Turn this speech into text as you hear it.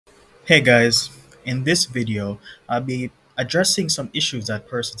Hey guys, in this video, I'll be addressing some issues that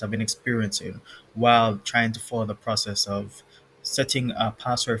persons have been experiencing while trying to follow the process of setting a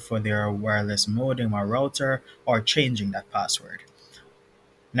password for their wireless modem or router or changing that password.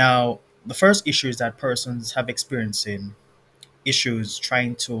 Now, the first issue is that persons have experiencing issues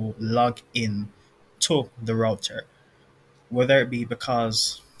trying to log in to the router, whether it be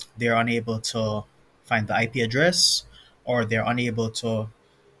because they're unable to find the IP address or they're unable to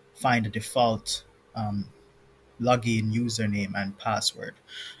find the default um, login username and password.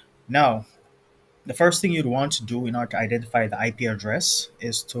 Now, the first thing you'd want to do in order to identify the IP address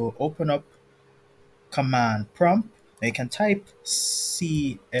is to open up command prompt. You can type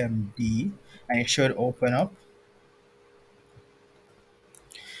cmd and it should open up.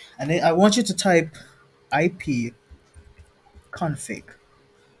 And then I want you to type IP config.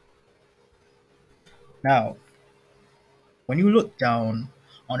 Now, when you look down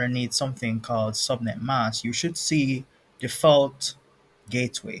underneath something called subnet mask, you should see default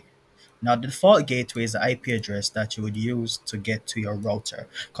gateway. Now, the default gateway is the IP address that you would use to get to your router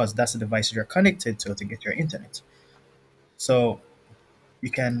because that's the device you're connected to get your internet. So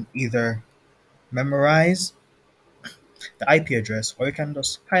you can either memorize the IP address or you can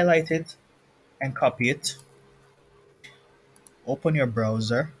just highlight it and copy it, open your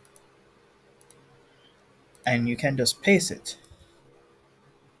browser, and you can just paste it.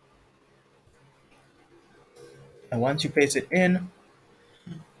 And once you paste it in,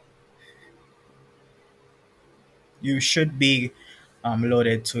 you should be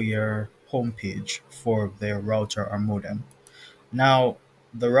loaded to your home page for the router or modem. Now,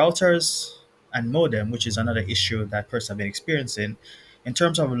 the routers and modem, which is another issue that persons have been experiencing, in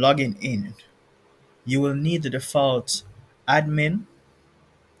terms of logging in, you will need the default admin,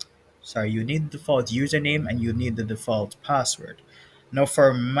 you need the default username and you need the default password. Now,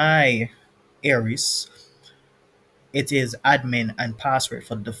 for my Aries, it is admin and password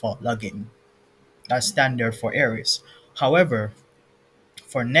for the default login. That's standard for Aries. However,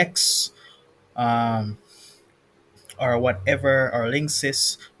 for Next, um, or whatever, or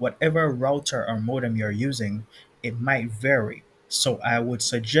Linksys, whatever router or modem you're using, it might vary. So I would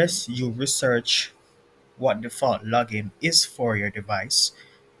suggest you research what default login is for your device.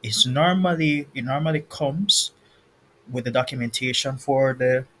 It normally comes with the documentation for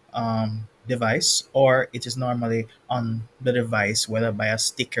the device, or it is normally on the device, whether by a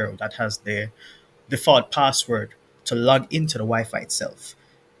sticker that has the default password to log into the Wi-Fi itself.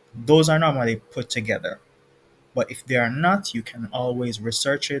 Those are normally put together. But if they are not, you can always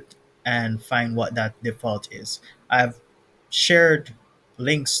research it and find what that default is. I've shared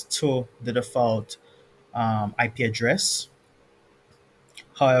links to the default IP address.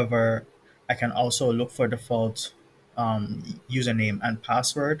 However, I can also look for default username and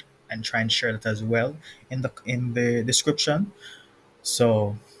password and try and share that as well in the description.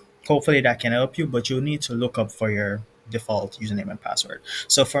 So hopefully that can help you, but you'll need to look up for your default username and password.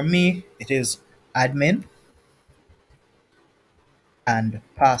 So for me, it is admin and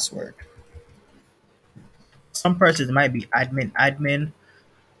password. Some persons it might be admin.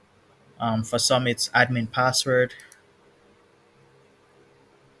 For some, it's admin password.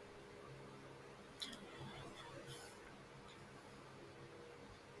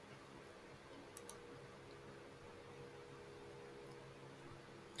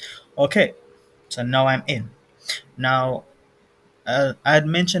 Okay, so now I'm in. Now, I had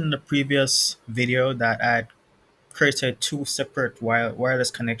mentioned in the previous video that I had created two separate wireless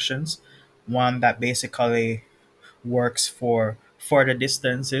connections. One that basically works for further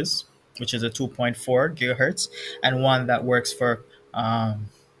distances, which is a 2.4 gigahertz, and one that works for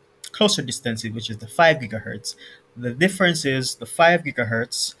closer distances, which is the 5 gigahertz. The difference is the 5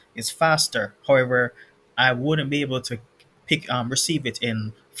 gigahertz is faster. However, I wouldn't be able to receive it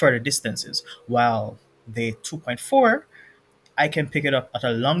in further distances, while the 2.4 I can pick it up at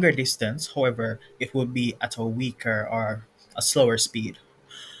a longer distance. However, it will be at a weaker or a slower speed.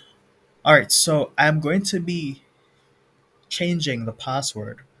 All right, so I'm going to be changing the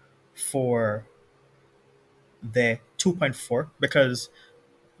password for the 2.4 because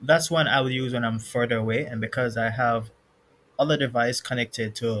that's one I would use when I'm further away, and because I have other device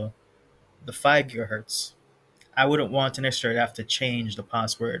connected to the 5 gigahertz, I wouldn't want to necessarily have to change the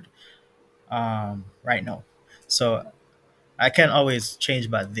password right now. So I can always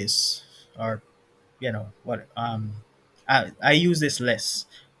change by this, or what I use this less.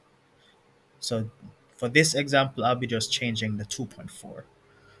 So for this example, I'll be just changing the 2.4.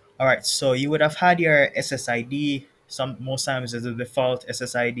 All right, so you would have had your SSID. Most times it's the default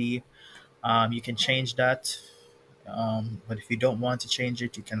SSID. You can change that. But if you don't want to change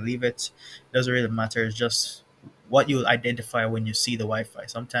it, you can leave it. Doesn't really matter. It's just what you'll identify when you see the Wi-Fi.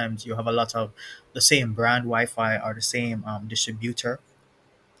 Sometimes you have a lot of the same brand Wi-Fi or the same distributor,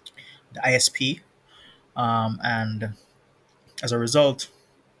 the ISP, and as a result,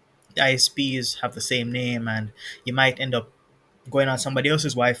 the ISPs have the same name, and you might end up going on somebody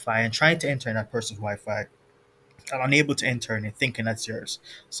else's Wi-Fi and trying to enter in that person's Wi-Fi and unable to enter and thinking that's yours.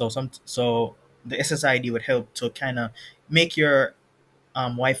 So the SSID would help to kind of make your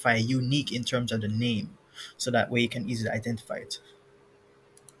Wi-Fi unique in terms of the name, so that way you can easily identify it.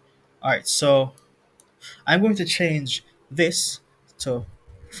 All right, so I'm going to change this to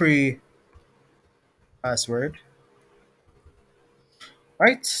free password. All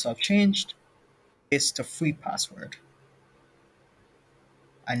right, so I've changed this to free password,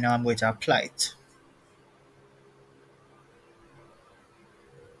 and now I'm going to apply it.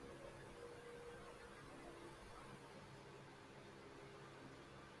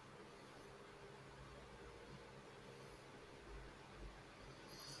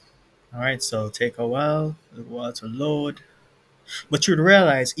 All right, so take a while to load. But you'd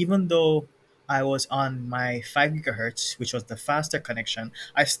realize, even though I was on my 5 gigahertz, which was the faster connection,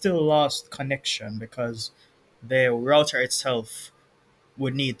 I still lost connection because the router itself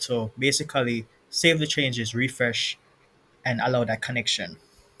would need to basically save the changes, refresh, and allow that connection.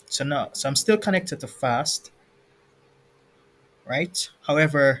 So I'm still connected to fast, right?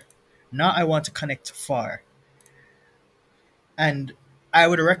 However, now I want to connect to far. And I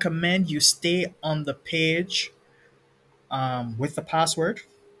would recommend you stay on the page with the password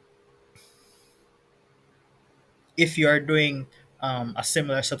if you are doing a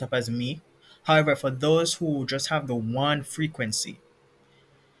similar setup as me. However, for those who just have the one frequency,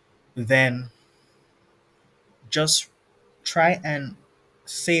 then just try and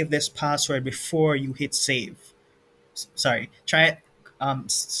save this password before you hit save. Sorry, try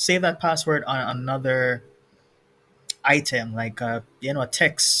save that password on another item like a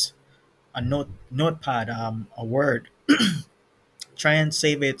text, a notepad, a word. Try and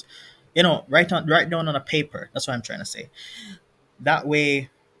save it. Write down on a paper. That's what I'm trying to say. That way,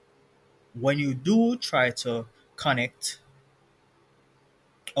 when you do try to connect.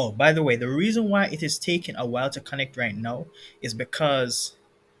 Oh, by the way, the reason why it is taking a while to connect right now is because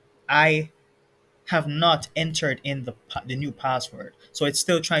I have not entered in the new password. So it's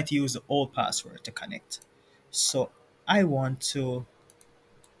still trying to use the old password to connect. So I want to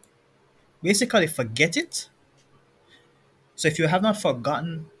basically forget it. So if you have not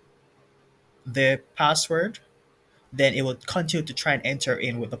forgotten the password, then it will continue to try and enter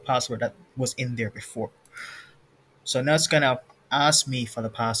in with the password that was in there before. So now it's gonna ask me for the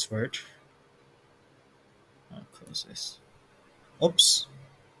password. I'll close this. Oops.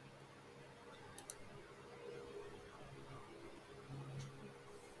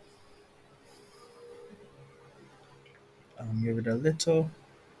 Give it a little.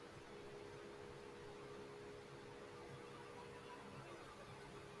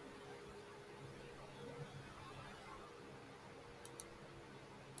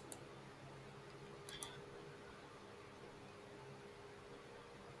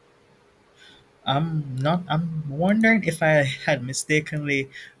 I'm wondering if I had mistakenly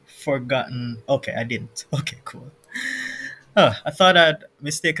forgotten. Okay, I didn't. Okay, cool. I thought I'd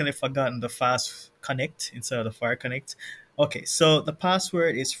mistakenly forgotten the fast connect instead of the fire connect. Okay, so the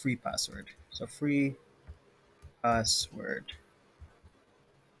password is free password. So free password.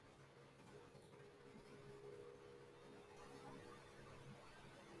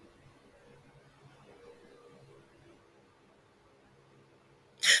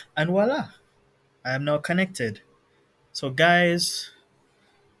 And voila, I am now connected. So guys,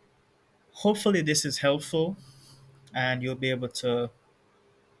 hopefully this is helpful and you'll be able to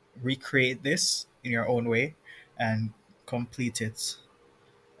recreate this in your own way and complete it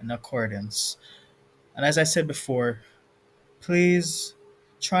in accordance. And as I said before, please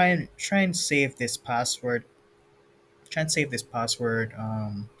try and save this password. Try and save this password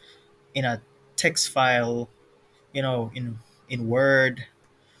in a text file, in Word.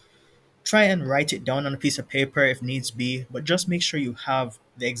 Try and write it down on a piece of paper if needs be, but just make sure you have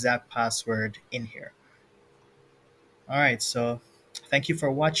the exact password in here. All right, so thank you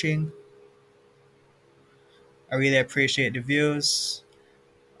for watching. I really appreciate the views.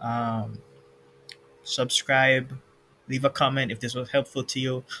 Um, Subscribe, leave a comment if this was helpful to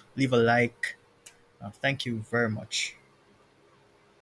you, leave a like. Thank you very much.